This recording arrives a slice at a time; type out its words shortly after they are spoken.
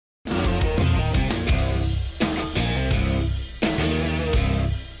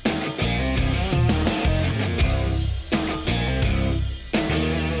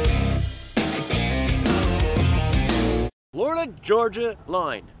Florida-Georgia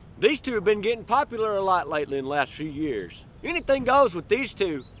line. These two have been getting popular a lot lately in the last few years. Anything goes with these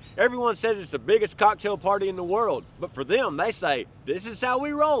two. Everyone says it's the biggest cocktail party in the world, but for them, they say, this is how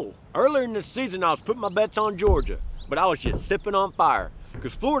we roll. Earlier in the season, I was putting my bets on Georgia, but I was just sipping on fire,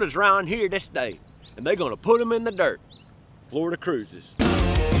 because Florida's around here this day, and they're gonna put them in the dirt. Florida cruises.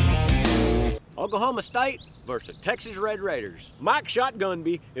 Oklahoma State versus Texas Red Raiders. Mike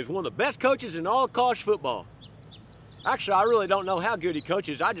Shotgunby is one of the best coaches in all of college football. Actually, I really don't know how good he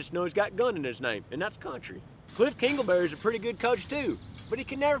coaches. I just know he's got gun in his name, and that's country. Cliff Kingsbury's a pretty good coach too, but he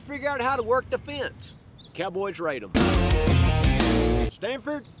can never figure out how to work the fence. Cowboys rate him.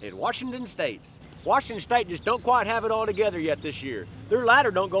 Stanford and Washington State. Washington State just don't quite have it all together yet this year. Their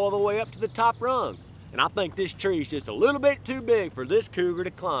ladder don't go all the way up to the top rung. And I think this tree's just a little bit too big for this cougar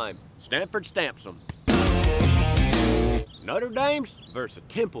to climb. Stanford stamps them. Notre Dame versus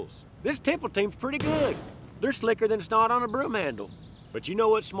Temples. This Temple team's pretty good. They're slicker than snot on a broom handle. But you know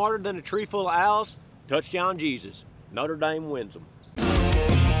what's smarter than a tree full of owls? Touchdown Jesus. Notre Dame wins them.